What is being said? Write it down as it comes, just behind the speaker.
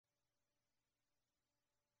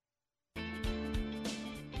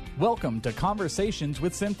Welcome to Conversations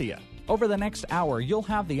with Cynthia. Over the next hour, you'll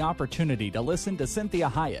have the opportunity to listen to Cynthia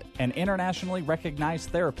Hyatt, an internationally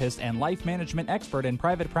recognized therapist and life management expert in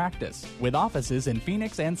private practice, with offices in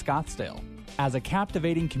Phoenix and Scottsdale. As a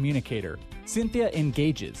captivating communicator, Cynthia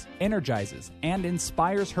engages, energizes, and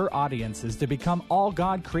inspires her audiences to become all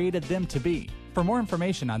God created them to be. For more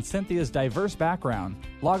information on Cynthia's diverse background,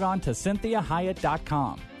 log on to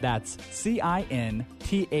CynthiaHyatt.com. That's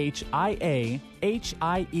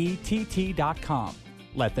CynthiaHiett.com.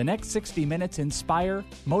 Let the next 60 minutes inspire,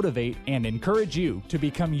 motivate, and encourage you to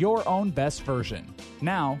become your own best version.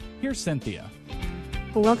 Now, here's Cynthia.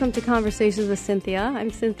 Welcome to Conversations with Cynthia.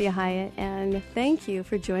 I'm Cynthia Hyatt, and thank you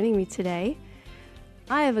for joining me today.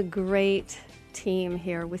 I have a great team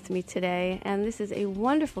here with me today, and this is a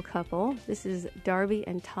wonderful couple. This is Darby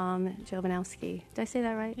and Tom Jovanowski. Did I say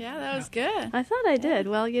that right? Yeah, that was good. I thought I did.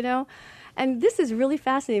 Well, and this is really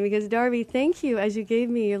fascinating because, Darby, thank you as you gave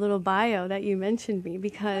me your little bio that you mentioned me,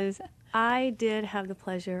 because I did have the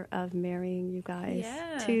pleasure of marrying you guys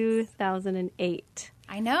 2008.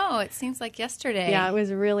 I know. It seems like yesterday. Yeah, it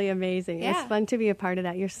was really amazing. Yeah. It's fun to be a part of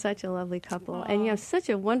that. You're such a lovely couple. Aww. And you have such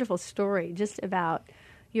a wonderful story just about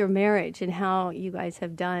your marriage and how you guys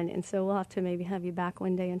have done. And so we'll have to maybe have you back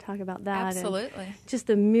one day and talk about that. Absolutely. And just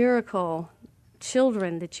the miracle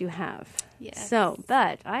children that you have. Yes. So,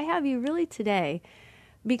 but I have you really today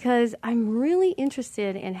because I'm really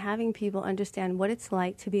interested in having people understand what it's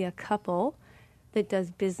like to be a couple that does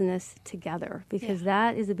business together, because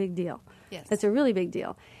that is a big deal. Yes. That's a really big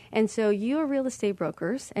deal. And so you are real estate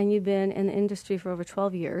brokers, and you've been in the industry for over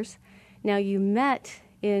 12 years. Now, you met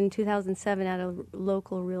in 2007 at a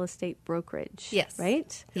local real estate brokerage. Yes.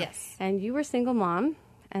 Right? Yes. And you were a single mom,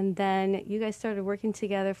 and then you guys started working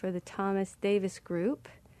together for the Thomas Davis Group.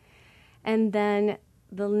 And then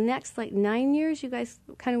the next 9 years, you guys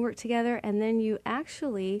kind of worked together, and then you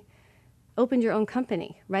actually opened your own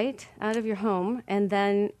company, right, out of your home. And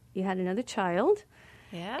then you had another child.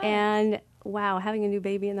 Yeah. And wow, having a new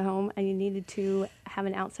baby in the home, and you needed to have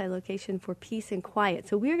an outside location for peace and quiet.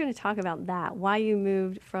 So we're going to talk about that, why you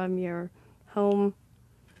moved from your home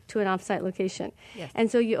to an off-site location. Yes. And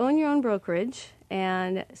so you own your own brokerage,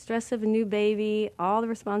 and stress of a new baby, all the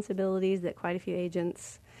responsibilities that quite a few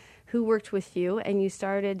agents who worked with you, and you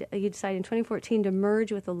decided in 2014 to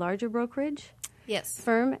merge with a larger brokerage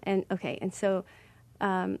firm. And so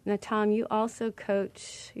now, Tom, you also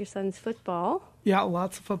coach your son's football. Yeah,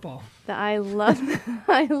 lots of football. I love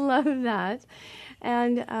that.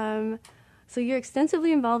 And so you're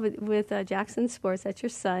extensively involved with Jackson Sports. That's your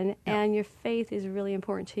son, and your faith is really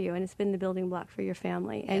important to you, and it's been the building block for your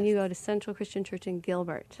family. Yes. And you go to Central Christian Church in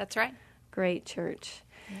Gilbert. That's right. Great church.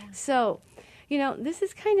 Yeah. So, this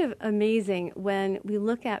is kind of amazing when we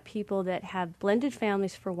look at people that have blended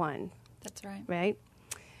families for one. That's right. Right?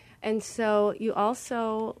 And so you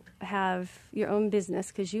also have your own business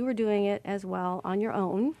because you were doing it as well on your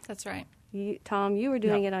own. That's right. Tom, you were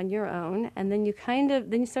doing it on your own, and then you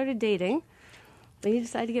started dating. Then you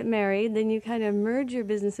decided to get married. Then you kind of merged your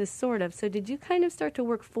businesses, sort of. So did you kind of start to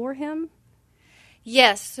work for him?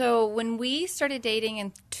 Yes. So when we started dating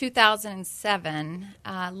in 2007,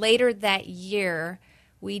 later that year,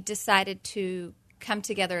 we decided to come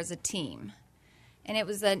together as a team. And it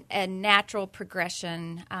was a natural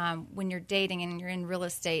progression when you're dating and you're in real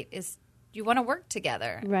estate is you want to work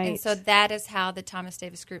together. Right. And so that is how the Thomas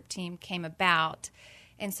Davis Group team came about.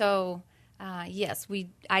 And so, yes,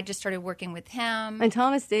 I just started working with him. And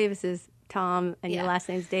Thomas Davis is Tom, and your last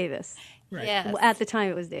name's Davis. Right. Yes. Well, at the time,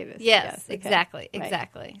 it was Davis. Yes, okay. exactly.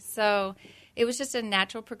 Right. So it was just a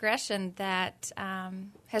natural progression that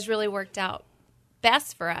has really worked out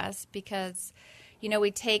best for us because,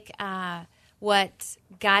 we take what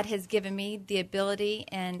God has given me, the ability,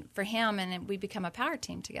 and for him, and we become a power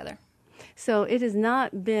team together. So it has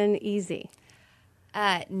not been easy.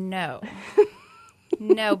 No.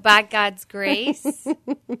 No, by God's grace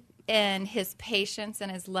and his patience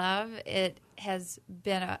and his love, it has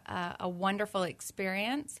been a wonderful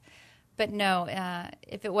experience. But no,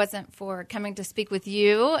 if it wasn't for coming to speak with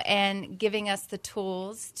you and giving us the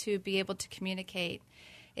tools to be able to communicate,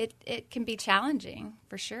 it can be challenging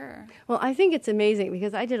for sure. Well, I think it's amazing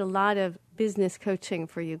because I did a lot of business coaching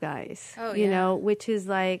for you guys. Oh, yeah. Which is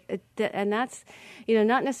and that's,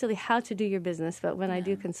 not necessarily how to do your business, but when I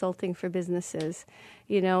do consulting for businesses,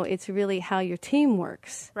 it's really how your team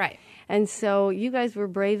works. Right. And so you guys were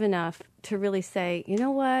brave enough to really say, you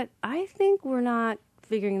know what, I think we're not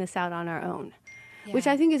figuring this out on our own. Yeah. Which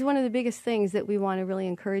I think is one of the biggest things that we want to really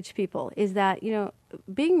encourage people is that,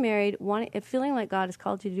 being married, feeling like God has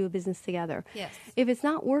called you to do a business together. Yes. If it's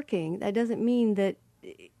not working, that doesn't mean that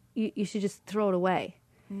you should just throw it away.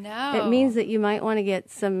 No. It means that you might want to get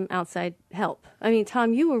some outside help. I mean,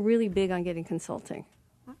 Tom, you were really big on getting consulting.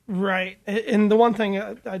 Right. And the one thing,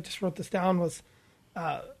 I just wrote this down, was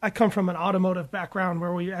I come from an automotive background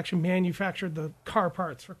where we actually manufactured the car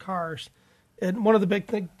parts for cars. And one of the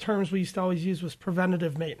big terms we used to always use was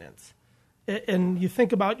preventative maintenance. And you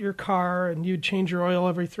think about your car and you'd change your oil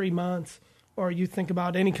every 3 months, or you think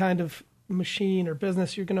about any kind of machine or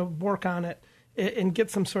business, you're going to work on it and get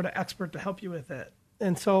some sort of expert to help you with it.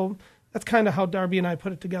 And so that's kind of how Darby and I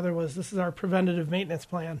put it together, was this is our preventative maintenance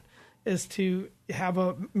plan, is to have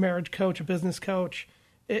a marriage coach, a business coach,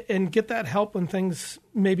 and get that help when things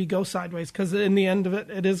maybe go sideways. Because in the end of it,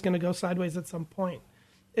 it is going to go sideways at some point.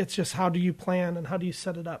 It's just how do you plan and how do you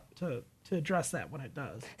set it up to address that when it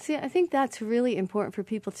does. See, I think that's really important for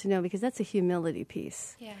people to know, because that's a humility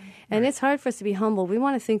piece. Yeah. And it's hard for us to be humble. We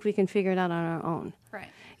want to think we can figure it out on our own. Right.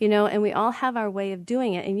 You know, and we all have our way of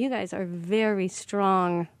doing it. And you guys are very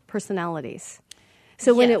strong personalities.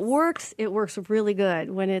 So when it works really good.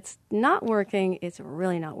 When it's not working, it's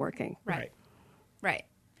really not working. Right. Right.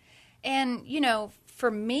 And, you know, for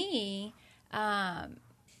me,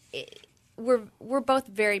 we're both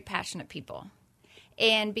very passionate people.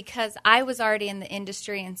 And because I was already in the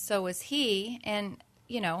industry and so was he, and,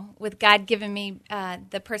 you know, with God giving me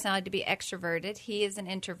the personality to be extroverted, he is an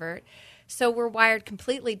introvert. So we're wired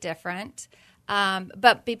completely different.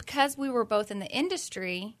 But because we were both in the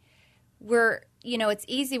industry, you know, it's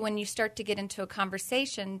easy when you start to get into a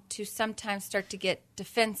conversation to sometimes start to get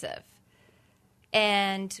defensive.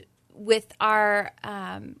 And with our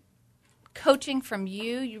coaching from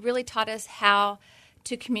you really taught us how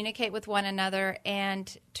to communicate with one another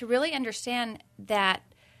and to really understand that,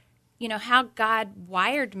 you know, how God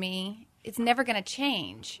wired me, it's never going to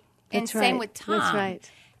change. And That's same right. with Tom. That's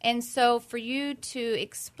right. And so for you to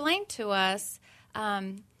explain to us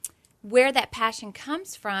where that passion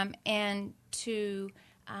comes from and to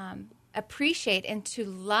appreciate and to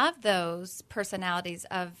love those personalities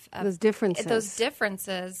of those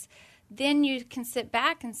differences. Then you can sit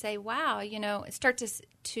back and say, wow, you know, start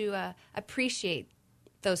to appreciate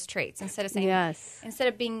those traits instead of saying, instead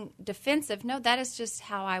of being defensive, no, that is just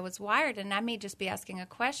how I was wired, and I may just be asking a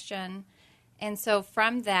question. And so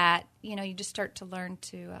from that, you know, you just start to learn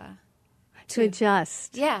to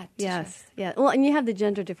adjust. Yeah. Yeah. Well, and you have the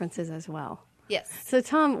gender differences as well. Yes. So,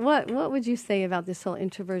 Tom, what would you say about this whole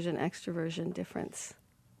introversion, extroversion difference?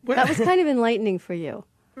 That was kind of enlightening for you.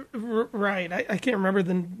 Right. I can't remember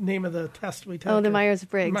the name of the test we took. Oh, the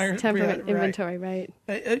Myers-Briggs temperament inventory, right.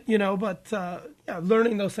 You know, but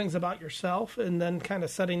learning those things about yourself and then kind of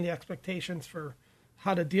setting the expectations for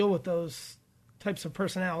how to deal with those types of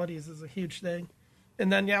personalities is a huge thing.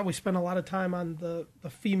 And then, we spend a lot of time on the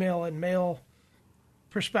female and male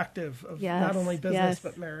perspective of not only business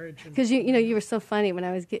but marriage. Because you were so funny when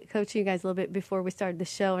I was coaching you guys a little bit before we started the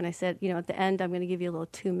show, and I said, you know, at the end I'm going to give you a little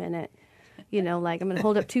 2-minute, you know, like I'm going to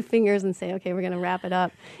hold up 2 fingers and say, okay, we're going to wrap it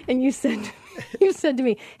up. And you said to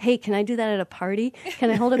me, hey, can I do that at a party? Can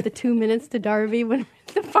I hold up the 2 minutes to Darby when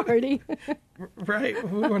we're at the party?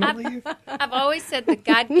 Right. We want to leave. I've always said the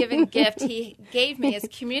God-given gift he gave me is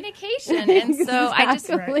communication, and so I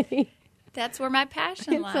just. That's where my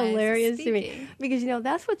passion lies. It's hilarious to me. Because, you know,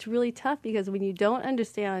 that's what's really tough, because when you don't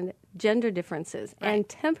understand gender differences and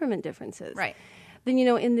temperament differences, then, you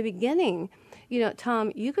know, in the beginning, you know,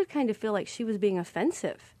 Tom, you could kind of feel like she was being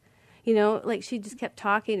offensive. You know, like she just kept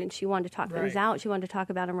talking and she wanted to talk things out. She wanted to talk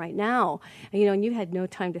about them right now. And, you know, and you had no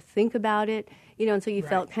time to think about it, you know, and so you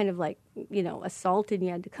felt kind of like, you know, assaulted, and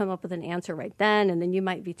you had to come up with an answer right then. And then you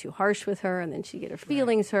might be too harsh with her, and then she'd get her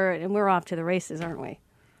feelings hurt, and we're off to the races, aren't we?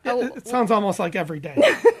 It sounds almost like every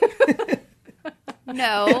day.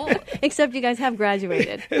 No. Except you guys have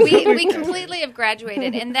graduated. We completely have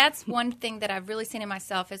graduated. And that's one thing that I've really seen in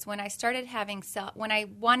myself is when I started when I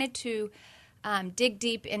wanted to dig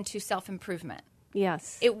deep into self-improvement.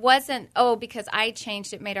 Yes. It wasn't, because I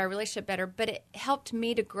changed, it made our relationship better, but it helped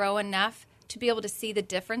me to grow enough to be able to see the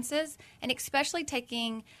differences, and especially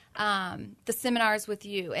taking the seminars with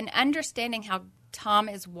you and understanding how Tom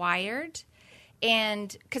is wired.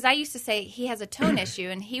 And because I used to say he has a tone issue,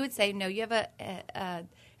 and he would say, no, you have a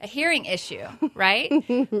hearing issue, right?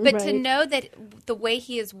 But to know that the way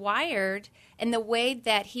he is wired and the way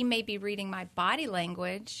that he may be reading my body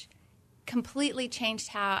language completely changed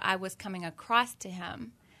how I was coming across to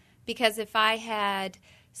him. Because if I had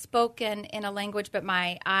spoken in a language but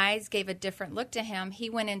my eyes gave a different look to him, he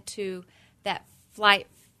went into that fight,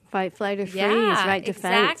 flight, or freeze, right?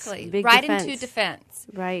 Defense. Exactly. Big right defense. Into defense.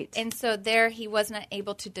 Right. And so there he wasn't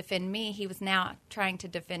able to defend me. He was now trying to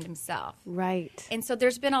defend himself. Right. And so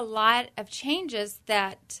there's been a lot of changes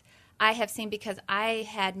that I have seen, because I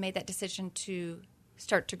had made that decision to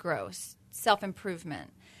start to grow,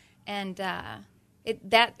 self-improvement. And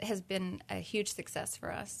that has been a huge success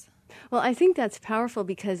for us. Well, I think that's powerful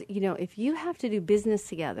because, if you have to do business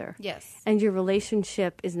together Yes. and your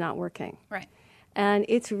relationship is not working, Right. and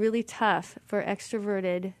it's really tough for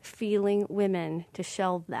extroverted feeling women to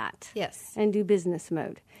shelve that Yes. and do business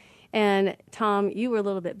mode. And Tom, you were a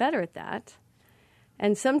little bit better at that.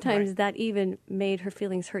 And sometimes that even made her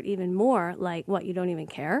feelings hurt even more. Like, what, you don't even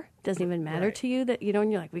care? Doesn't even matter to you that you're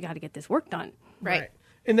like, we got to get this work done. Right.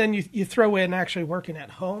 And then you throw in actually working at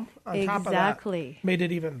home on top of Exactly. that, made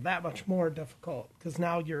it even that much more difficult because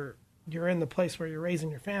now you're in the place where you're raising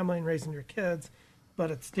your family and raising your kids, but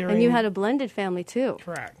it's during. And you had a blended family too.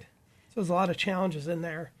 Correct. So there's a lot of challenges in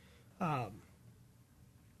there.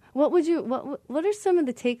 What are some of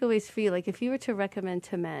the takeaways for you? Like, if you were to recommend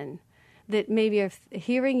to men that maybe are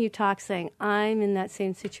hearing you talk, saying, I'm in that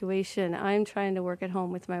same situation, I'm trying to work at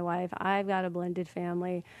home with my wife, I've got a blended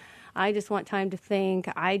family, I just want time to think,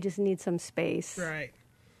 I just need some space. Right.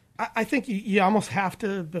 I think you almost have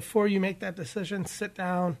to, before you make that decision, sit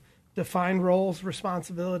down, define roles,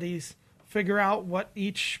 responsibilities, figure out what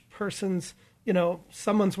each person's,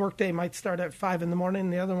 someone's workday might start at 5 in the morning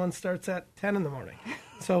and the other one starts at 10 in the morning.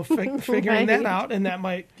 So figuring that out, and that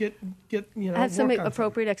might get have some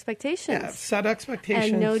appropriate expectations. Yeah, set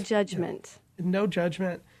expectations. And no judgment. No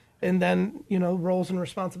judgment. And then, roles and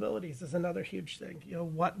responsibilities is another huge thing.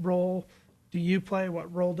 What role do you play?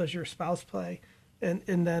 What role does your spouse play? And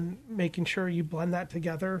then making sure you blend that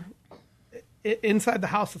together. Inside the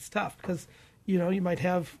house, it's tough because, you might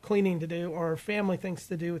have cleaning to do or family things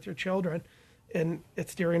to do with your children. And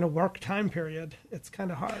it's during a work time period. It's kind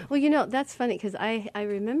of hard. Well, that's funny because I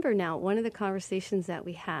remember now one of the conversations that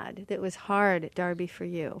we had that was hard, Darby, for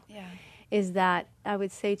you. Yeah. Is that I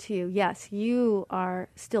would say to you, yes, you are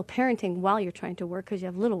still parenting while you're trying to work because you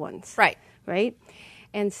have little ones. Right. Right?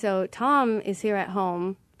 And so Tom is here at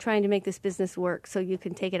home trying to make this business work so you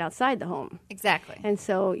can take it outside the home. Exactly. And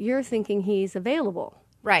so you're thinking he's available.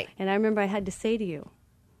 Right. And I remember I had to say to you,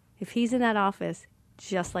 if he's in that office,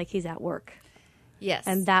 just like he's at work. Yes.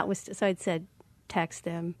 And that was, so I'd said, text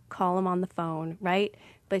him, call him on the phone, right?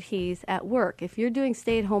 But he's at work. If you're doing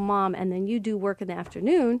stay-at-home mom and then you do work in the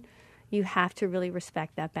afternoon, you have to really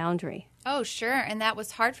respect that boundary. Oh, sure. And that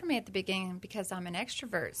was hard for me at the beginning because I'm an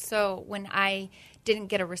extrovert. So when I didn't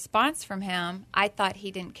get a response from him, I thought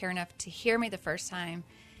he didn't care enough to hear me the first time.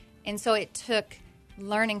 And so it took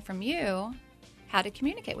learning from you how to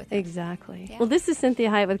communicate with him. Exactly. Yeah. Well, this is Cynthia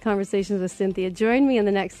Hyatt with Conversations with Cynthia. Join me in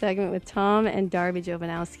the next segment with Tom and Darby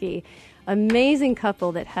Jovanowski, amazing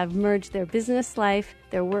couple that have merged their business life,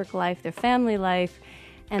 their work life, their family life,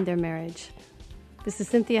 and their marriage. This is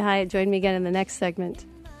Cynthia Hyatt. Join me again in the next segment.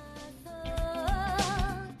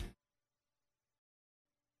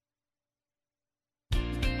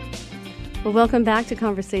 Well, welcome back to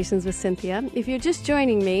Conversations with Cynthia. If you're just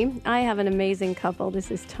joining me, I have an amazing couple.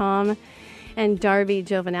 This is Tom and Darby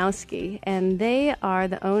Jovanowski, and they are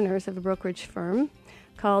the owners of a brokerage firm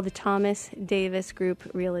called the Thomas Davis Group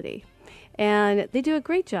Realty. And they do a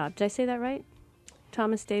great job. Did I say that right?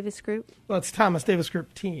 Thomas Davis Group? Well, it's Thomas Davis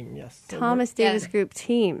Group team, yes. Thomas Davis Group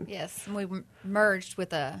team. Yes, and we merged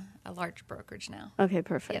with a large brokerage now. Okay,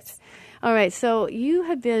 perfect. Yes. All right, so you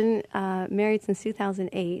have been married since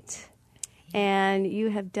 2008, and you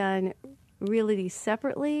have done realty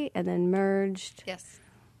separately and then merged. Yes.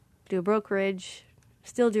 Do a brokerage,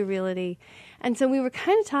 still do realty. And so we were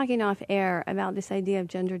kind of talking off air about this idea of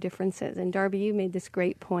gender differences. And Darby, you made this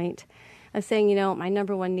great point of saying, my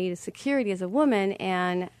number one need is security as a woman,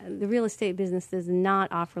 and the real estate business does not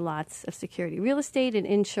offer lots of security. Real estate and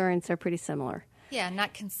insurance are pretty similar. Yeah,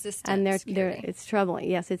 not consistent. And security. it's troubling.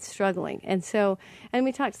 Yes, it's struggling. And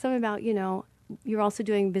we talked some about, you're also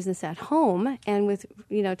doing business at home. And with,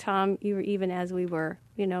 Tom, you were, even as we were,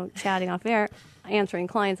 chatting off air, answering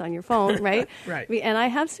clients on your phone, right? Right. And I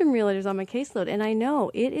have some realtors on my caseload, and I know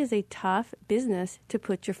it is a tough business to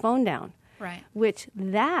put your phone down. Right. Which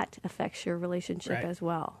that affects your relationship Right. as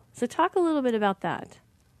well. So talk a little bit about that.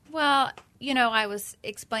 Well, I was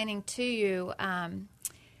explaining to you,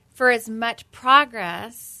 for as much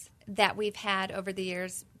progress that we've had over the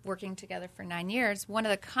years working together for 9 years, one of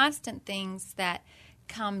the constant things that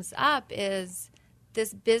comes up is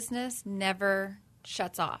this business never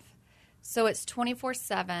shuts off. So it's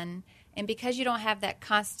 24/7, and because you don't have that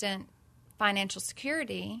constant financial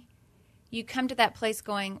security, you come to that place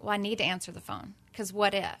going, well, I need to answer the phone because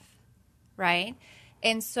what if, right?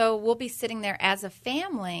 And so we'll be sitting there as a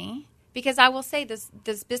family because I will say this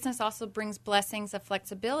business also brings blessings of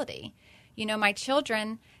flexibility. My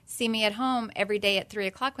children see me at home every day at 3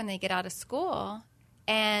 o'clock when they get out of school,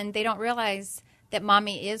 and they don't realize that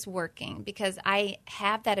mommy is working because I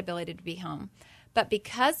have that ability to be home. But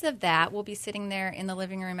because of that, we'll be sitting there in the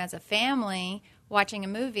living room as a family watching a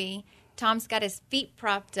movie. Tom's got his feet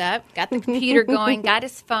propped up, got the computer going, got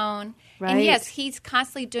his phone. Right. And yes, he's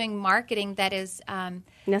constantly doing marketing that is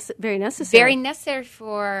Very necessary. very necessary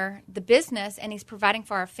for the business, and he's providing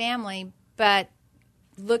for our family. But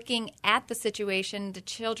looking at the situation, the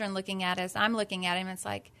children looking at us, I'm looking at him, it's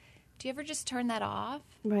like, do you ever just turn that off?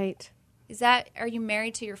 Right. Are you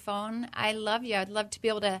married to your phone? I love you. I'd love to be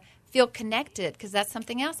able to feel connected because that's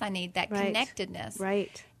something else I need, that Right. connectedness.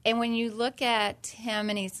 Right. And when you look at him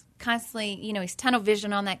and he's constantly, he's tunnel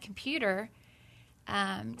vision on that computer.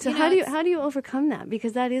 So how do you overcome that?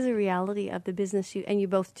 Because that is a reality of the business and you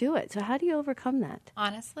both do it. So how do you overcome that?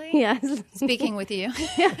 Honestly? Yes. Speaking with you.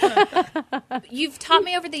 You've taught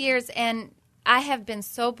me over the years, and I have been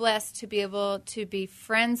so blessed to be able to be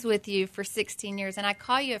friends with you for 16 years. And I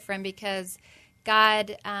call you a friend because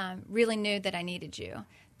God really knew that I needed you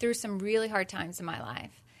through some really hard times in my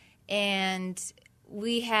life. And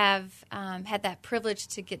we have had that privilege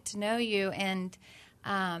to get to know you. And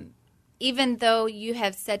even though you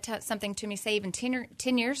have said something to me, say even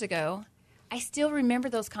 10 years ago, I still remember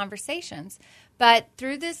those conversations. But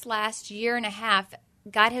through this last year and a half,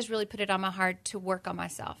 God has really put it on my heart to work on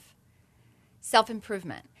myself,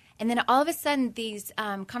 self-improvement. And then all of a sudden, these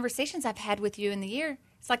conversations I've had with you in the year,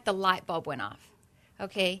 it's like the light bulb went off.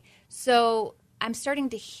 Okay, so I'm starting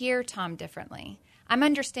to hear Tom differently. I'm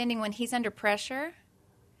understanding when he's under pressure,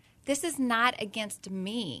 this is not against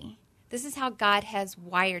me. This is how God has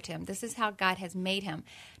wired him. This is how God has made him.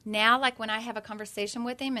 Now, like when I have a conversation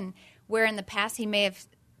with him, and where in the past he may have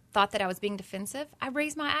thought that I was being defensive, I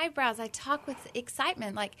raise my eyebrows. I talk with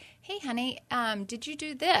excitement, like, hey, honey, did you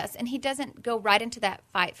do this? And he doesn't go right into that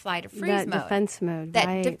fight, flight, or freeze mode. Defense mode, that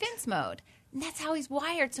right. defense mode. And that's how he's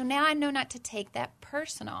wired. So now I know not to take that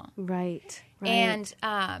personal. Right. And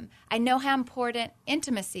I know how important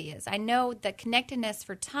intimacy is. I know the connectedness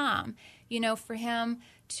for Tom, for him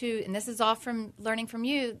to, and this is all from learning from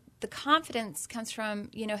you, the confidence comes from,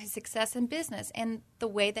 his success in business and the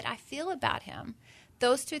way that I feel about him.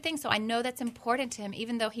 Those two things. So I know that's important to him,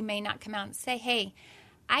 even though he may not come out and say, hey,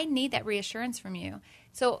 I need that reassurance from you.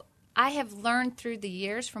 So I have learned through the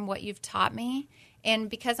years from what you've taught me. And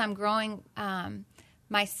because I'm growing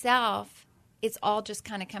myself, it's all just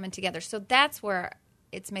kind of coming together. So that's where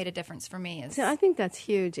it's made a difference for me. So I think that's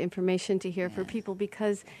huge information to hear for people,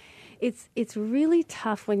 because it's really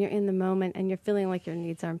tough when you're in the moment and you're feeling like your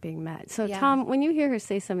needs aren't being met. So Tom, when you hear her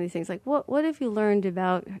say some of these things, like what have you learned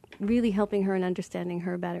about really helping her and understanding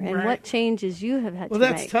her better, and what changes you have had to make? Well,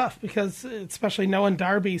 that's tough, because especially knowing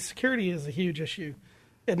Darby, security is a huge issue.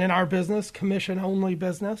 And in our business, commission-only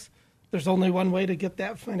business, there's only one way to get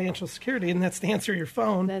that financial security, and that's to answer your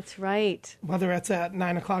phone. That's right. Whether it's at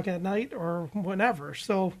 9 o'clock at night or whenever.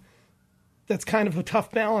 So that's kind of a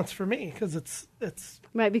tough balance for me, because it's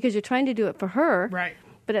right, because you're trying to do it for her. Right.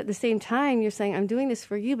 But at the same time, you're saying, I'm doing this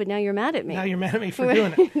for you, but now you're mad at me. Now you're mad at me for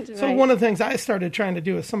doing it. So one of the things I started trying to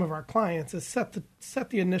do with some of our clients is set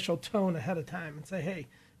the initial tone ahead of time and say, hey,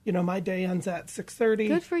 my day ends at 6:30.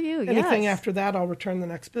 Good for you, Anything yes. after that, I'll return the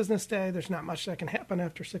next business day. There's not much that can happen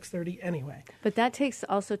after 6:30 anyway. But that takes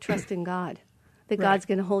also trust in God, that Right. God's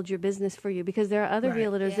going to hold your business for you, because there are other Right.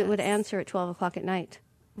 realtors that would Yes. answer at 12 o'clock at night.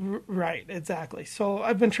 Right, exactly. So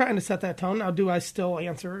I've been trying to set that tone. Now, do I still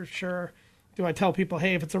answer? Sure. Do I tell people,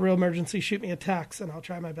 hey, if it's a real emergency, shoot me a text, and I'll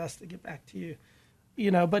try my best to get back to you?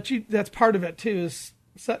 But that's part of it, too, is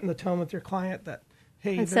setting the tone with your client that,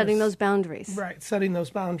 hey, And setting those boundaries. Right, setting those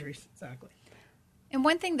boundaries, exactly. And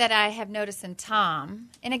one thing that I have noticed in Tom,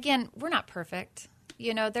 and again, we're not perfect.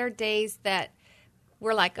 There are days that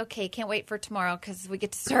we're like, okay, can't wait for tomorrow because we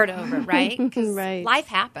get to start over, right? Because Right. life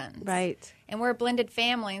happens. Right. And we're a blended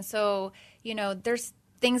family. And so, there's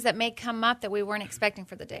things that may come up that we weren't expecting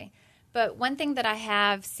for the day. But one thing that I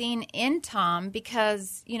have seen in Tom,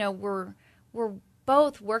 because, we're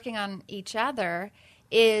both working on each other,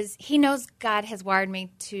 is he knows God has wired me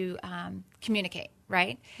to communicate,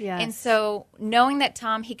 right? Yes. And so knowing that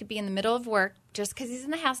Tom, he could be in the middle of work, just because he's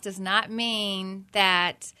in the house does not mean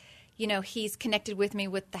that, he's connected with me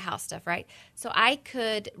with the house stuff, right? So I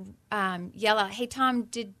could yell out, hey, Tom,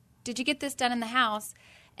 did you get this done in the house?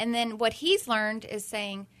 And then what he's learned is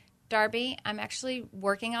saying, Darby, I'm actually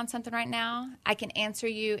working on something right now. I can answer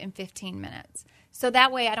you in 15 minutes. So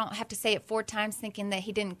that way I don't have to say it 4 times thinking that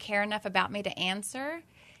he didn't care enough about me to answer.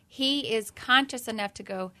 He is conscious enough to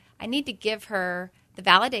go, I need to give her the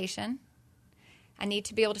validation. I need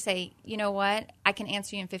to be able to say, you know what, I can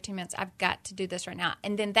answer you in 15 minutes. I've got to do this right now.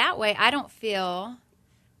 And then that way I don't feel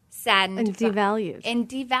saddened. And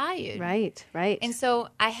devalued. Right. And so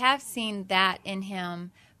I have seen that in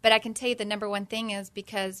him. But I can tell you the number one thing is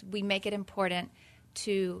because we make it important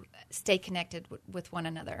to stay connected with one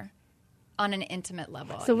another on an intimate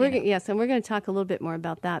level. So we're going to talk a little bit more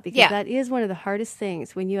about that, because that is one of the hardest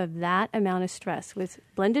things when you have that amount of stress with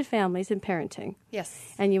blended families and parenting.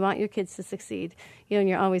 Yes. And you want your kids to succeed. And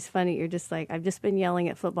you're always funny. You're just like, I've just been yelling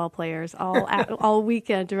at football players all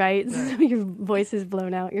weekend, right? So your voice is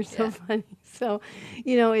blown out. You're so funny. So,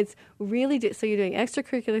 it's really so you're doing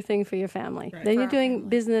extracurricular thing for your family. Right. Then you're doing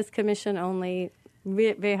business commission only,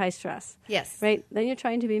 very high stress. Yes. Right? Then you're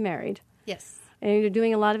trying to be married. Yes. And you're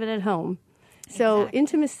doing a lot of it at home. So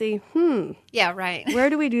intimacy, Yeah, right. where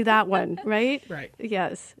do we do that one, right? Right.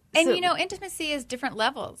 Yes. And, So- intimacy is different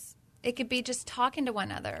levels. It could be just talking to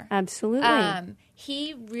one another. Absolutely.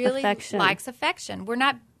 He really Affection. likes affection. We're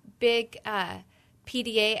not big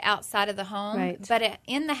PDA outside of the home, Right. but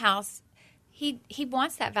in the house, he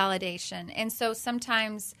wants that validation. And so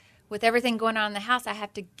sometimes with everything going on in the house, I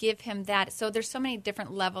have to give him that. So there's so many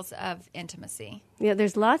different levels of intimacy. Yeah,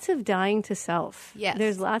 there's lots of dying to self. Yes.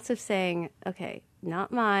 There's lots of saying, okay,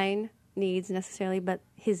 not mine needs necessarily, but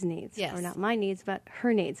his needs. Yes. Or not my needs, but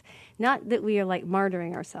her needs. Not that we are like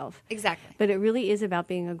martyring ourselves. Exactly. But it really is about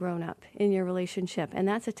being a grown-up in your relationship, and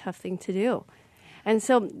that's a tough thing to do. And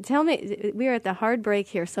so tell me, we are at the hard break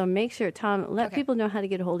here, so make sure, Tom, let people know how to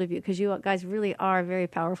get a hold of you, because you guys really are very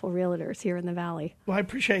powerful realtors here in the Valley. Well, I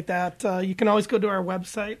appreciate that. You can always go to our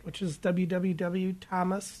website, which is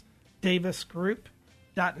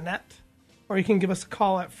www.thomasdavisgroup.net, or you can give us a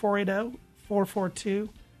call at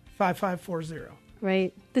 480-442-5540.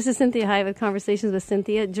 Right. This is Cynthia Hyatt with Conversations with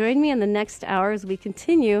Cynthia. Join me in the next hour as we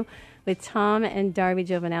continue with Tom and Darby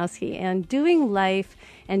Jovanowski and doing life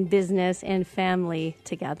and business and family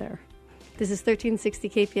together. This is 1360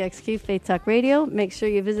 KPXQ Faith Talk Radio. Make sure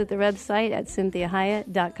you visit the website at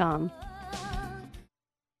CynthiaHyatt.com.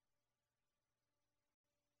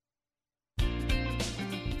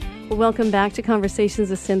 Welcome back to Conversations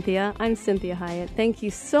with Cynthia. I'm Cynthia Hyatt. Thank you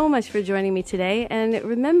so much for joining me today. And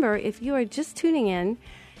remember, if you are just tuning in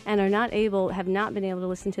and have not been able to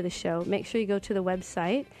listen to the show, make sure you go to the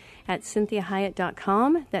website at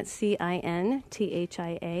CynthiaHyatt.com. That's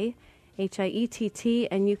CynthiaHiett,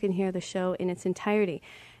 and you can hear the show in its entirety.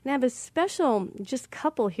 And I have a special just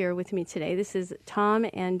couple here with me today. This is Tom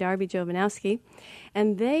and Darby Jovanowski,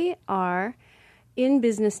 and they are in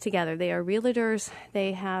business together. They are realtors.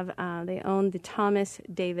 They own the Thomas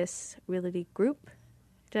Davis Realty Group.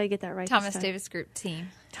 Did I get that right? Thomas Davis Group team.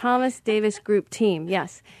 Thomas Davis Group team,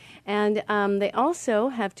 yes. And they also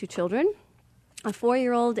have two children, a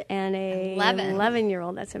 4-year-old and a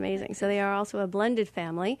 11-year-old. That's amazing. So they are also a blended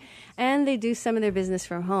family, and they do some of their business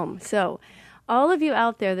from home. So all of you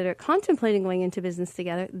out there that are contemplating going into business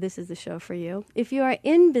together, this is the show for you. If you are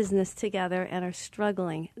in business together and are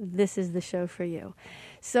struggling, this is the show for you.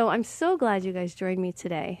 So I'm so glad you guys joined me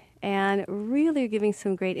today and really are giving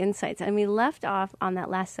some great insights. And we left off on that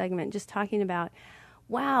last segment just talking about,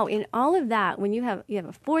 wow, in all of that, when you have a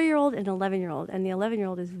 4-year-old and an 11-year-old, and the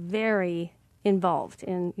 11-year-old is very involved,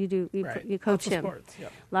 and you coach him. Sports, yeah.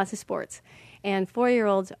 Lots of sports. And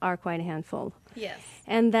 4-year-olds are quite a handful. Yes.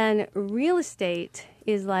 And then real estate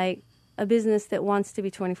is like a business that wants to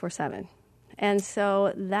be 24/7. And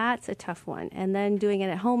so that's a tough one. And then doing it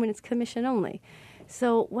at home, and it's commission only.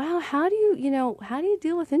 So, wow, how do you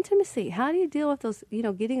deal with intimacy? How do you deal with those,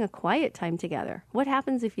 getting a quiet time together? What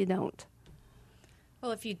happens if you don't?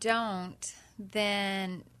 Well, if you don't,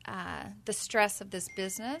 then the stress of this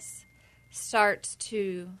business starts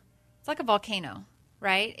to, it's like a volcano,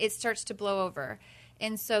 right? It starts to blow over.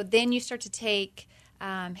 And so then you start to take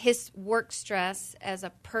his work stress as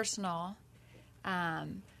a personal. So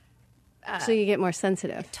you get more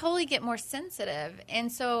sensitive. Totally get more sensitive. And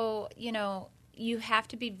so, you have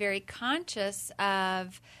to be very conscious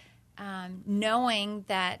of knowing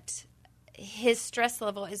that his stress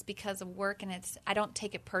level is because of work, and I don't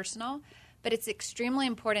take it personal, but it's extremely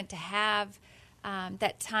important to have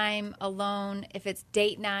that time alone. If it's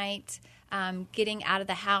date night, getting out of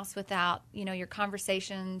the house without, your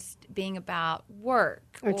conversations being about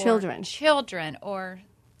work or children or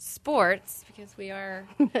sports, because we are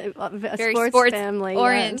a very sports family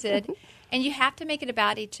oriented. Yes. And you have to make it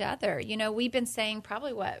about each other. We've been saying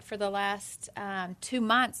probably for the last 2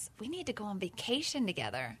 months, we need to go on vacation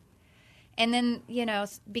together. And then,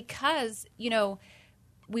 because,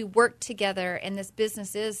 we work together and this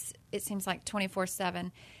business it seems like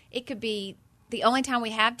 24/7, it could be the only time we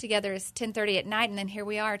have together is 10:30 at night, and then here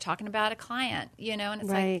we are talking about a client, and it's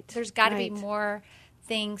like there's got to be more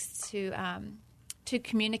things to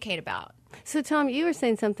communicate about. So, Tom, you were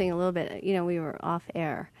saying something a little bit, we were off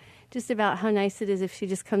air, just about how nice it is if she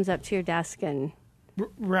just comes up to your desk and...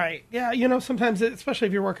 Right. Yeah, sometimes, especially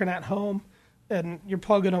if you're working at home and you're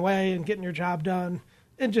plugging away and getting your job done,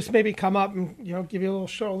 and just maybe come up and, give you a little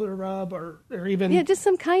shoulder rub or even... Yeah, just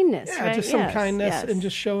some kindness, yeah, right? just some kindness, yes. and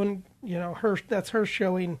just showing, her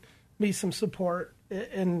showing me some support,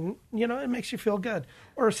 and, it makes you feel good.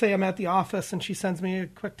 Or say I'm at the office and she sends me a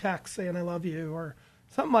quick text saying I love you or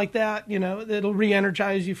something like that, it'll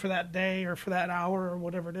re-energize you for that day or for that hour or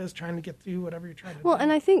whatever it is, trying to get through whatever you're trying to do. Well,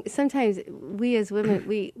 and I think sometimes we as women,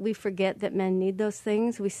 we forget that men need those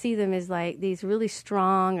things. We see them as like these really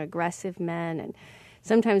strong, aggressive men, and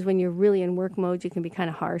sometimes when you're really in work mode, you can be kind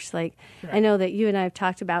of harsh. Like, right. I know that you and I have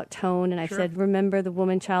talked about tone, and I've said, remember the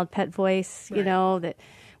woman, child, pet voice, right. That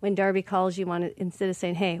when Darby calls, you want to, instead of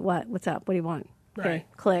saying, hey, what's up? What do you want? Right. Okay,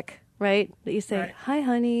 click. Right? That you say, right. Hi,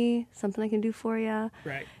 honey, something I can do for you.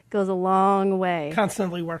 Right. Goes a long way.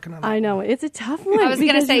 Constantly working on that. I know. It's a tough one. I was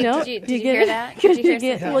going to say, did you hear that? Did you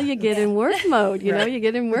hear that? Well, you get in work mode, right. You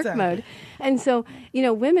get in work mode. And so,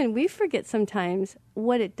 women, we forget sometimes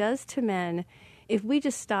what it does to men if we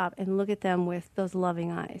just stop and look at them with those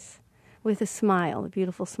loving eyes. With a smile, a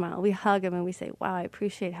beautiful smile. We hug them and we say, wow, I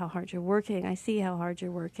appreciate how hard you're working. I see how hard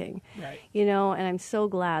you're working. Right. And I'm so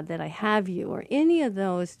glad that I have you. Or any of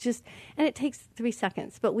those, and it takes 3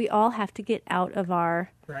 seconds, but we all have to get out of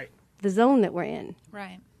the zone that we're in.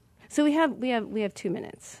 Right. So we have 2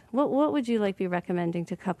 minutes. What would you be recommending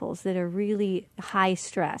to couples that are really high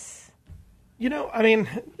stress?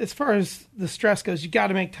 As far as the stress goes, you got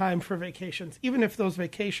to make time for vacations, even if those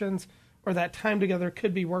vacations or that time together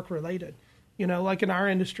could be work-related. Like in our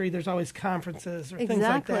industry, there's always conferences or things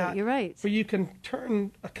like that. Exactly, you're right. Where you can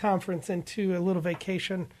turn a conference into a little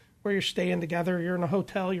vacation where you're staying together, you're in a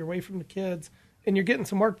hotel, you're away from the kids, and you're getting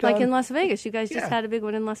some work done. Like in Las Vegas. You guys just had a big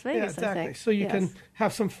one in Las Vegas, yeah, exactly. I think. So you can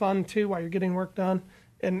have some fun, too, while you're getting work done.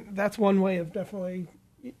 And that's one way of definitely,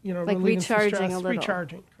 relieving some recharging stress. a little.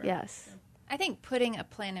 Recharging. Correct. Yes. I think putting a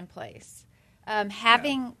plan in place,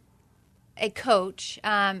 having a coach,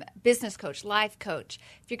 business coach, life coach.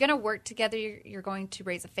 If you're going to work together, you're going to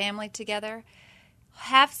raise a family together,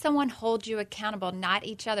 have someone hold you accountable, not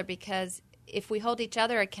each other, because if we hold each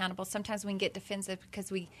other accountable, sometimes we can get defensive because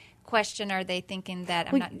we question, are they thinking that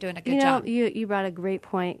I'm not doing a good job? You brought a great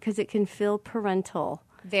point because it can feel parental.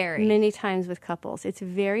 Very. Many times with couples. It's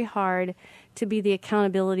very hard to be the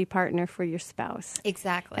accountability partner for your spouse.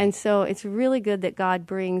 Exactly. And so it's really good that God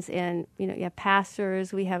brings in, you have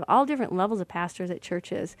pastors. We have all different levels of pastors at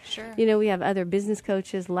churches. Sure. We have other business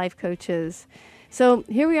coaches, life coaches. So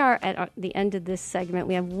here we are at the end of this segment.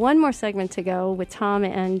 We have one more segment to go with Tom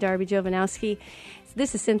and Darby Jovanowski.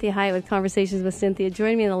 This is Cynthia Hiett with Conversations with Cynthia.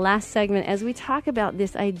 Join me in the last segment as we talk about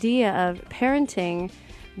this idea of parenting,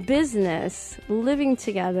 business, living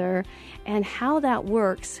together, and how that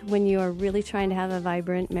works when you are really trying to have a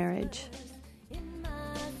vibrant marriage.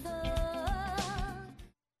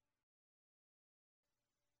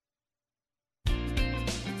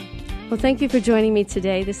 Well, thank you for joining me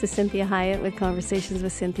today. This is Cynthia Hiett with Conversations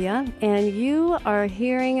with Cynthia, and you are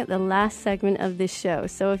hearing the last segment of this show.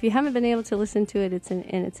 So if you haven't been able to listen to it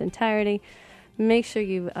in its entirety, make sure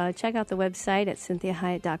you check out the website at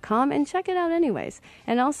CynthiaHiett.com and check it out anyways.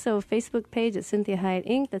 And also Facebook page at Cynthia Hiett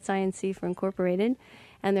Inc. That's INC for Incorporated.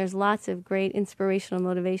 And there's lots of great inspirational,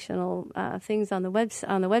 motivational things on the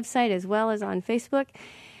website as well as on Facebook.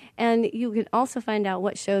 And you can also find out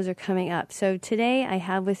what shows are coming up. So today I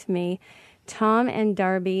have with me Tom and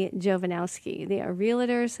Darby Jovanowski. They are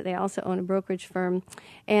realtors. They also own a brokerage firm.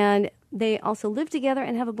 And they also live together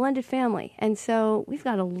and have a blended family. And so we've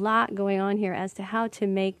got a lot going on here as to how to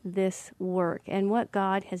make this work and what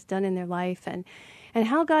God has done in their life and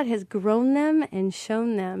how God has grown them and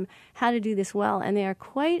shown them how to do this well. And they are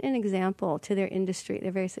quite an example to their industry.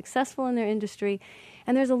 They're very successful in their industry.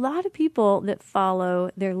 And there's a lot of people that follow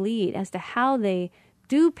their lead as to how they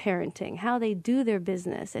do parenting, how they do their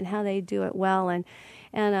business, and how they do it well.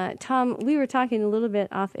 And Tom, we were talking a little bit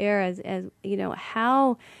off air as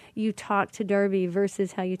how you talk to Darby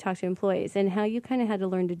versus how you talk to employees, and how you kind of had to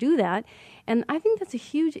learn to do that. And I think that's a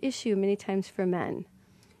huge issue many times for men.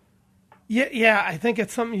 Yeah, I think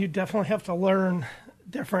it's something you definitely have to learn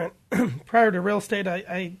different. Prior to real estate,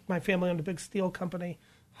 my family owned a big steel company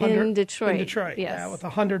in Detroit. Yes. Yeah, with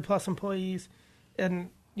 100+ employees, and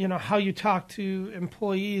how you talk to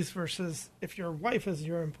employees versus if your wife is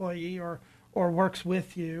your employee or works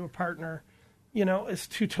with you, a partner. is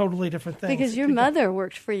two totally different things. Because your mother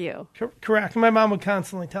worked for you. Correct. My mom would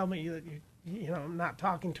constantly tell me that I'm not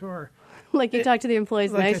talking to her. Like you talk to the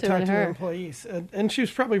employees like nicer I talk than to her. the employees. And she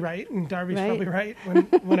was probably right, and Darby's Right. probably right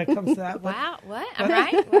when it comes to that. Wow, what? I'm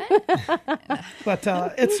right? What? But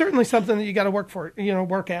it's certainly something that you got to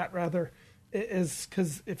work at rather, is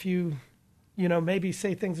because if you maybe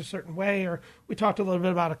say things a certain way, or we talked a little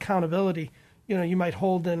bit about accountability. You might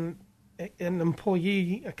hold an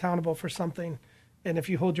employee accountable for something, and if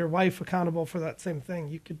you hold your wife accountable for that same thing,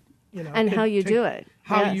 you could, And how you do it.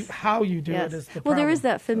 How Yes. you do it is the Well, problem. there is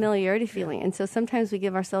that familiarity feeling, and so sometimes we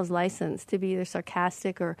give ourselves license to be either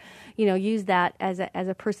sarcastic or, use that as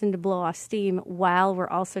a person to blow off steam while we're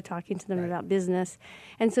also talking to them about business,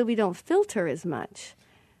 and so we don't filter as much.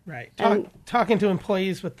 Right. Talking to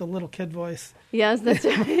employees with the little kid voice. Yes, that's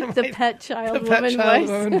right. The pet child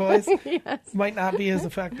woman voice Yes. might not be as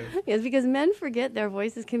effective. Yes, because men forget their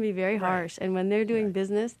voices can be very harsh, and when they're doing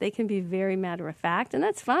business, they can be very matter of fact, and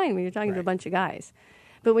that's fine when you're talking to a bunch of guys.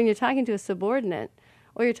 But when you're talking to a subordinate,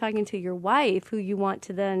 or you're talking to your wife, who you want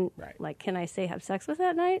to then, can I say, have sex with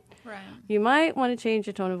that night? Right. You might want to change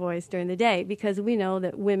your tone of voice during the day, because we know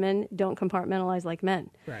that women don't compartmentalize like men.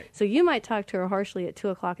 Right. So you might talk to her harshly at 2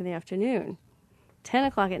 o'clock in the afternoon. 10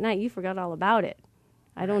 o'clock at night, you forgot all about it.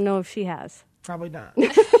 I don't know if she has. Probably not.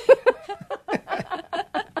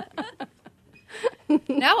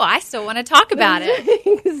 No, I still want to talk about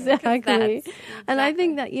it. Exactly. And I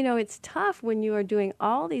think that, it's tough when you are doing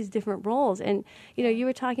all these different roles. And, you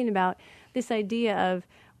were talking about this idea of,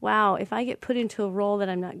 wow, if I get put into a role that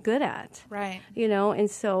I'm not good at. Right. And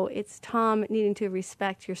so it's Tom needing to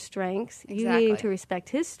respect your strengths, you needing to respect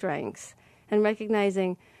his strengths, and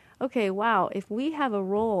recognizing, okay, wow, if we have a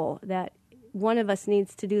role that one of us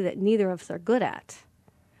needs to do that neither of us are good at,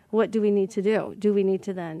 what do we need to do? Do we need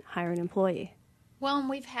to then hire an employee? Well, and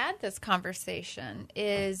we've had this conversation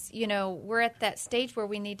is, we're at that stage where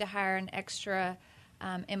we need to hire an extra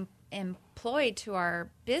employee to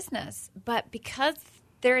our business. But because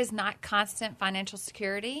there is not constant financial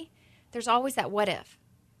security, there's always that what if.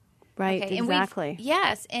 Right, Okay? exactly.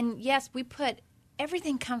 We put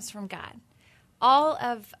everything comes from God. All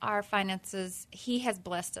of our finances, He has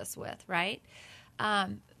blessed us with, right?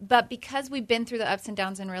 But because we've been through the ups and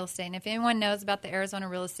downs in real estate, and if anyone knows about the Arizona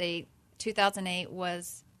real estate, 2008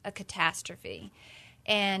 was a catastrophe.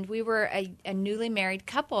 And we were a newly married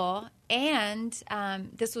couple, and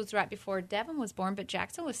this was right before Devin was born, but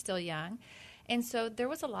Jackson was still young. And so there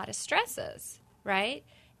was a lot of stresses, right?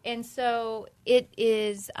 And so it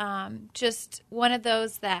is just one of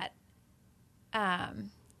those that...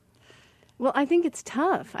 Well, I think it's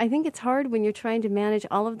tough. I think it's hard when you're trying to manage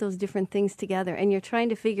all of those different things together, and you're trying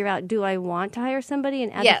to figure out, do I want to hire somebody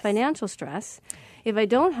and add the financial stress? If I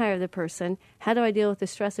don't hire the person, how do I deal with the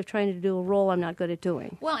stress of trying to do a role I'm not good at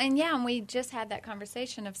doing? Well, and we just had that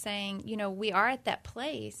conversation of saying, we are at that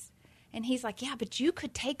place. And he's like, yeah, but you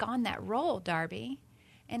could take on that role, Darby.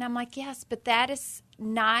 And I'm like, yes, but that is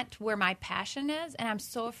not where my passion is. And I'm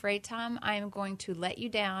so afraid, Tom, I am going to let you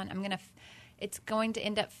down. It's going to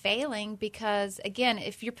end up failing because, again,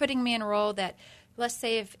 if you're putting me in a role that, let's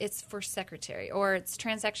say if it's for secretary or it's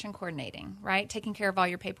transaction coordinating, right, taking care of all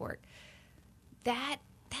your paperwork,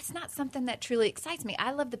 that's not something that truly excites me.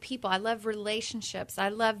 I love the people. I love relationships. I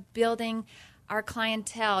love building our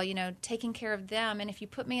clientele, taking care of them. And if you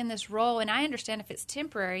put me in this role, and I understand if it's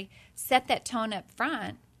temporary, set that tone up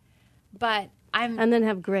front. And then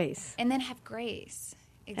have grace.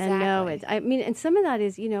 Exactly. And know it. I mean, and some of that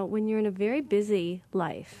is, when you're in a very busy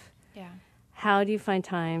life, how do you find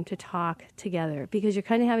time to talk together? Because you're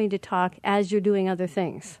kind of having to talk as you're doing other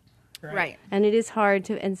things. Right. And it is hard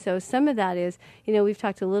to, and so some of that is, we've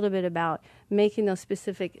talked a little bit about making those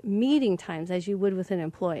specific meeting times as you would with an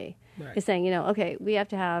employee. Right. It's saying, okay, we have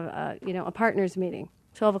to have, a partners meeting,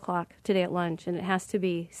 12 o'clock today at lunch, and it has to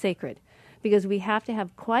be sacred because we have to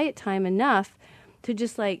have quiet time enough to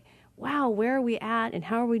just wow, where are we at and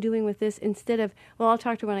how are we doing with this, instead of, well, I'll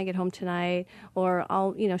talk to her when I get home tonight, or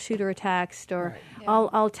I'll, shoot her a text, or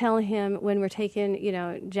I'll tell him when we're taking,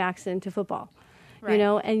 Jackson to football. Right.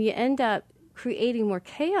 And you end up creating more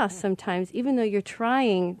chaos sometimes, even though you're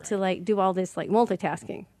trying to do all this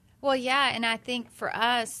multitasking. Well, yeah, and I think for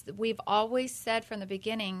us, we've always said from the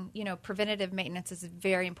beginning, preventative maintenance is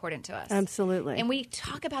very important to us. Absolutely. And we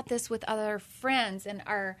talk about this with other friends and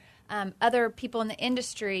our other people in the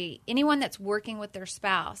industry. Anyone that's working with their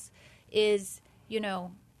spouse is,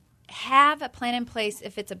 have a plan in place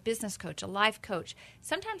if it's a business coach, a life coach.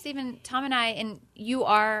 Sometimes even Tom and I, and you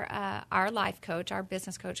are our life coach, our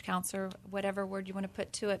business coach, counselor, whatever word you want to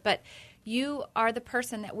put to it, but you are the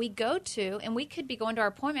person that we go to, and we could be going to our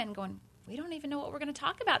appointment and going, we don't even know what we're going to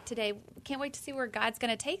talk about today. We can't wait to see where God's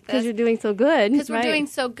going to take this. Because you're doing so good. Because we're right. doing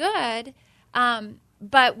so good.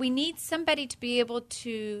 But we need somebody to be able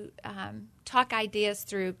to talk ideas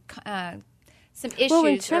through some issues. Well,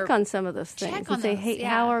 we check on some of those things check and on say, those, hey, yeah.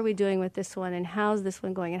 how are we doing with this one, and how's this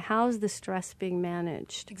one going, and how's the stress being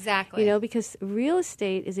managed? Exactly. You know, because real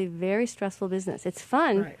estate is a very stressful business. It's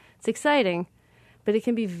fun, Right. it's exciting, but it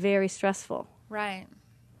can be very stressful. Right.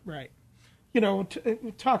 Right. You know,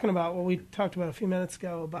 talking about what we talked about a few minutes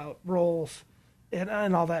ago about roles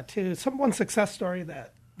and all that too. One success story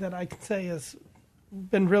that I can say has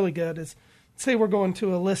been really good is, say we're going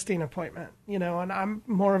to a listing appointment, you know, and I'm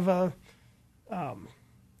more of a,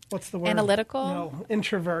 what's the word? Analytical? No,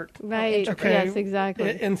 introvert. Right. Okay. Yes,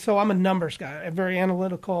 exactly. And so I'm a numbers guy. I'm very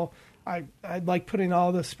analytical. I like putting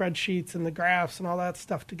all the spreadsheets and the graphs and all that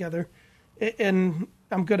stuff together. And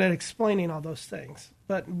I'm good at explaining all those things.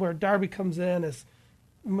 But where Darby comes in is,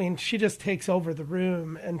 I mean, she just takes over the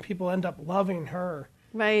room and people end up loving her.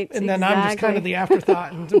 Right. And then I'm just kind of the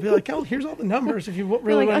afterthought and to be like, oh, here's all the numbers if you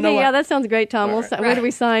really want to know okay, what, yeah, that sounds great, Tom. Where do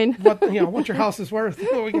we sign? what your house is worth,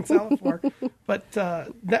 what we can sell it for. But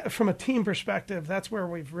that, from a team perspective, that's where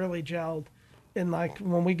we've really gelled. And like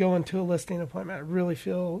when we go into a listing appointment, I really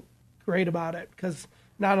feel great about it because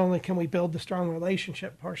not only can we build the strong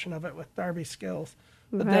relationship portion of it with Darby's skills,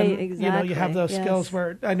 but Right, then you know you have those yes. skills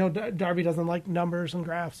where I know Darby doesn't like numbers and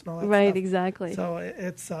graphs and all that Right, stuff. exactly. So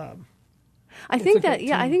it's I It's think a that, good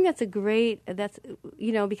yeah, I team. think that's a great,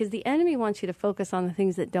 you know, because the enemy wants you to focus on the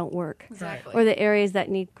things that don't work. Exactly. Or the areas that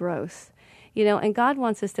need growth. You know, and God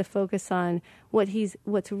wants us to focus on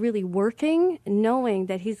what's really working, knowing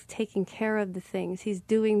that He's taking care of the things. He's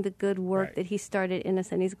doing the good work Right. that He started in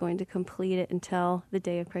us, and He's going to complete it until the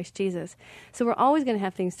day of Christ Jesus. So we're always going to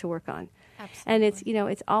have things to work on. Absolutely. And it's, you know,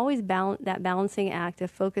 it's always that balancing act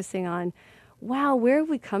of focusing on, wow, where have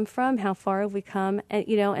we come from? How far have we come? And,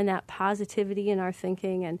 you know, and that positivity in our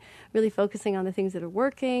thinking and really focusing on the things that are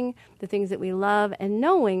working, the things that we love, and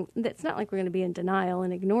knowing that it's not like we're going to be in denial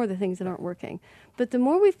and ignore the things that aren't working. But the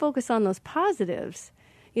more we focus on those positives,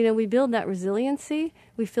 you know, we build that resiliency,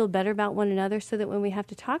 we feel better about one another so that when we have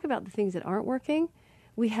to talk about the things that aren't working,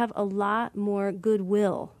 we have a lot more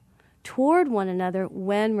goodwill toward one another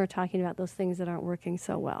when we're talking about those things that aren't working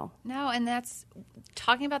so well. No, and that's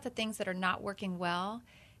talking about the things that are not working well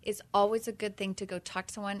is always a good thing to go talk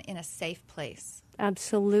to someone in a safe place.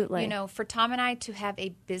 Absolutely. You know, for Tom and I to have a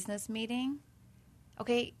business meeting,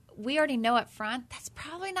 okay, we already know up front that's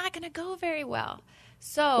probably not going to go very well.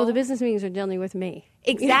 So well, the business meetings are generally with me.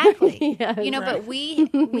 Exactly. Yes. You know, but we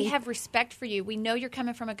have respect for you. We know you're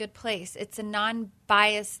coming from a good place. It's a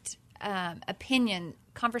non-biased opinion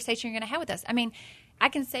conversation you're going to have with us. I mean, I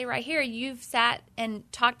can say right here, you've sat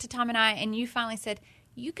and talked to Tom and I, and you finally said,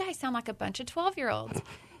 you guys sound like a bunch of 12-year-olds.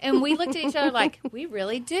 And we looked at each other like, we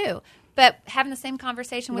really do. But having the same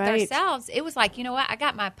conversation with Right. ourselves, it was like, you know what? I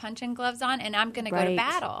got my punching gloves on, and I'm going to go to Right.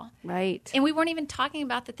 battle. Right. And we weren't even talking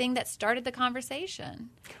about the thing that started the conversation.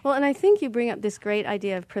 Well, and I think you bring up this great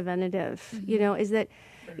idea of preventative, you know, is that,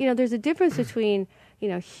 you know, there's a difference between, you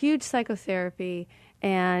know, huge psychotherapy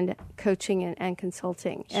and coaching and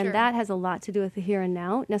consulting. Sure. And that has a lot to do with the here and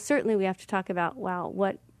now. Now, certainly we have to talk about, wow,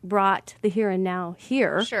 what brought the here and now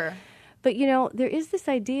here. Sure. But, you know, there is this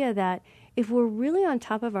idea that if we're really on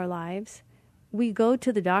top of our lives, we go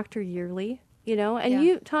to the doctor yearly, you know, and Yeah.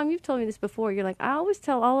 you, Tom, you've told me this before. You're like, I always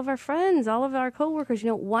tell all of our friends, all of our coworkers, you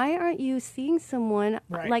know, why aren't you seeing someone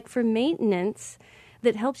Right. like for maintenance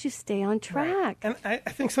that helps you stay on track? And I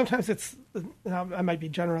think sometimes it's, I might be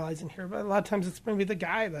generalizing here, but a lot of times it's maybe the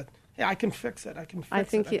guy that, hey, I can fix it. I can fix I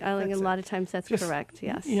think it. I think a lot of times that's Just, correct.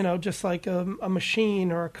 Yes. You know, just like a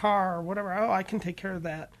machine or a car or whatever. Oh, I can take care of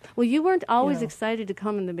that. Well, you weren't always know. excited to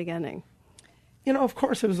come in the beginning. You know, of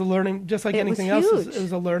course, it was a learning, just like It was anything else. huge. It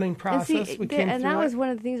was a learning process. And see, we came and through that was it. one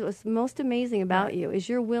of the things that was most amazing about you is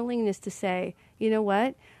your willingness to say, you know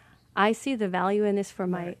what, I see the value in this for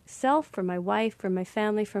myself, for my wife, for my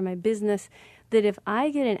family, for my business, that if I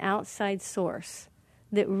get an outside source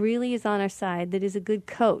that really is on our side, that is a good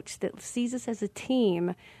coach, that sees us as a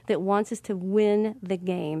team, that wants us to win the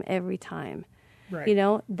game every time, Right. you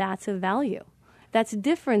know, that's a value. That's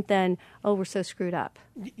different than, oh, we're so screwed up.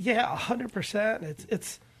 Yeah, 100%.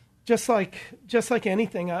 It's just like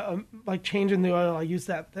anything. Like changing the oil, I use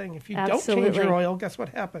that thing. If you don't change Absolutely. your oil, guess what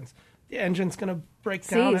happens? The engine's going to break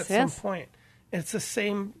down at Yes. some point. It's the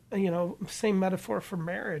same, same metaphor for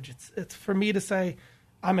marriage. It's for me to say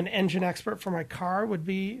I'm an engine expert for my car would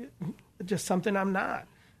be just something I'm not.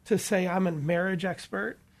 To say I'm a marriage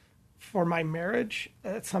expert for my marriage,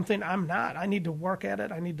 it's something I'm not. I need to work at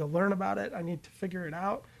it. I need to learn about it. I need to figure it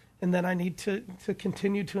out. and then I need to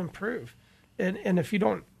continue to improve. And if you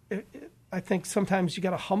don't, I think sometimes you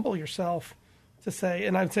got to humble yourself to say,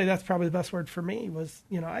 and I'd say that's probably the best word for me was,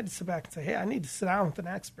 I had to sit back and say, hey, I need to sit down with an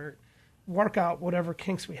expert, work out whatever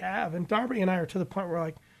kinks we have. And Darby and I are to the point where,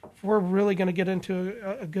 like, if we're really going to get into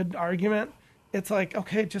a good argument, it's like,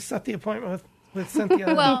 okay, just set the appointment with Cynthia.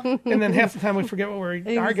 And then half the time we forget what we're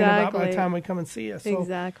arguing about by the time we come and see you. So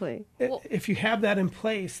exactly. If you have that in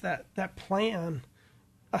place, that plan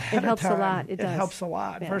ahead of time, it helps a lot. It helps a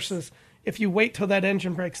lot yes. versus if you wait till that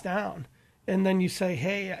engine breaks down and then you say,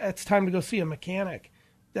 hey, it's time to go see a mechanic.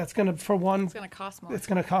 That's going to, for one, it's going to cost more. It's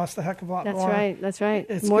going to cost a heck of a lot more. That's right.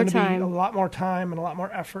 It's more going to time. be a lot more time and a lot more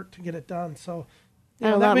effort to get it done. So,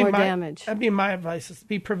 and a lot more damage. That'd be my advice: is to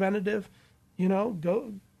be preventative.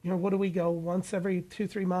 Go. What do we go once every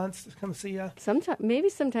 2-3 months to come see you?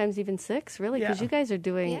 Sometimes even 6, really, because you guys are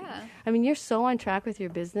doing. Yeah. I mean, you're so on track with your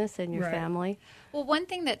business and your family. Well, one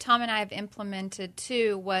thing that Tom and I have implemented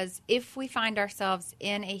too was if we find ourselves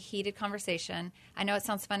in a heated conversation. I know it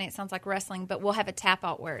sounds funny, it sounds like wrestling, but we'll have a tap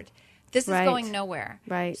out word. This is going nowhere.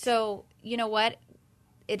 Right. So you know what?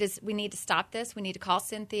 It is. We need to stop this. We need to call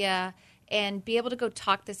Cynthia and be able to go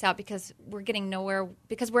talk this out because we're getting nowhere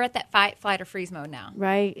because we're at that fight, flight, or freeze mode now.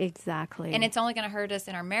 Right, exactly. And it's only going to hurt us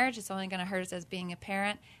in our marriage. It's only going to hurt us as being a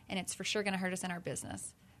parent, and it's for sure going to hurt us in our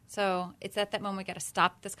business. So it's at that moment we got to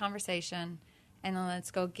stop this conversation, and then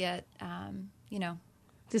let's go get,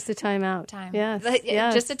 just a timeout. Yes.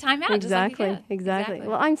 Yes. Just a timeout. Exactly.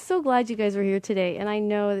 Well, I'm so glad you guys were here today, and I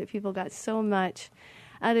know that people got so much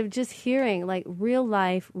out of just hearing like real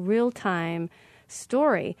life, real time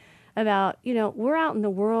story about, we're out in the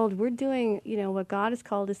world, we're doing, what God has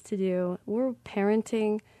called us to do. We're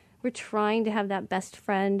parenting, we're trying to have that best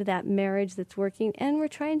friend, that marriage that's working, and we're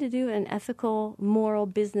trying to do an ethical, moral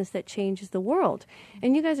business that changes the world.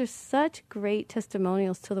 And you guys are such great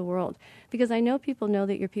testimonials to the world because I know people know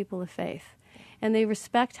that you're people of faith. And they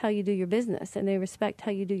respect how you do your business, and they respect how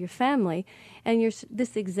you do your family, and you're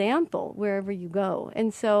this example wherever you go.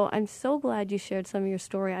 And so I'm so glad you shared some of your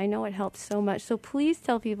story. I know it helps so much. So please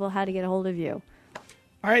tell people how to get a hold of you.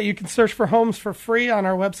 All right, you can search for homes for free on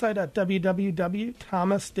our website at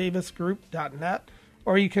www.thomasdavisgroup.net,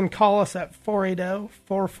 or you can call us at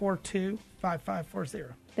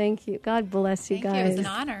 480-442-5540. Thank you. God bless you guys. Thank you. It was an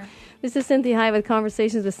honor. This is Cynthia Hiett with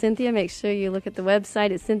Conversations with Cynthia. Make sure you look at the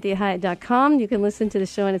website at CynthiaHiett.com. You can listen to the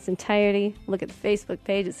show in its entirety. Look at the Facebook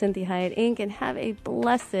page at Cynthia Hiett Inc. and have a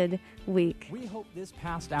blessed week. We hope this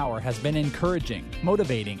past hour has been encouraging,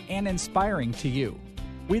 motivating, and inspiring to you.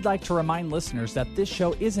 We'd like to remind listeners that this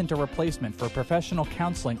show isn't a replacement for professional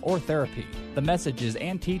counseling or therapy. The messages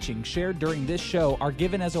and teachings shared during this show are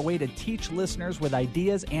given as a way to teach listeners with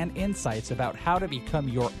ideas and insights about how to become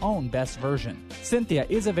your own best version. Cynthia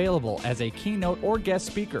is available as a keynote or guest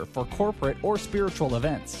speaker for corporate or spiritual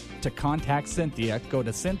events. To contact Cynthia, go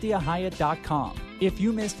to CynthiaHiett.com. If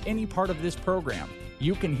you missed any part of this program,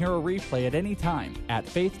 you can hear a replay at any time at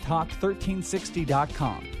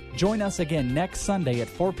FaithTalk1360.com. Join us again next Sunday at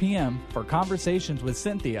 4 p.m. for Conversations with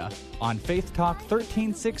Cynthia on Faith Talk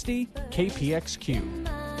 1360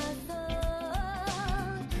 KPXQ.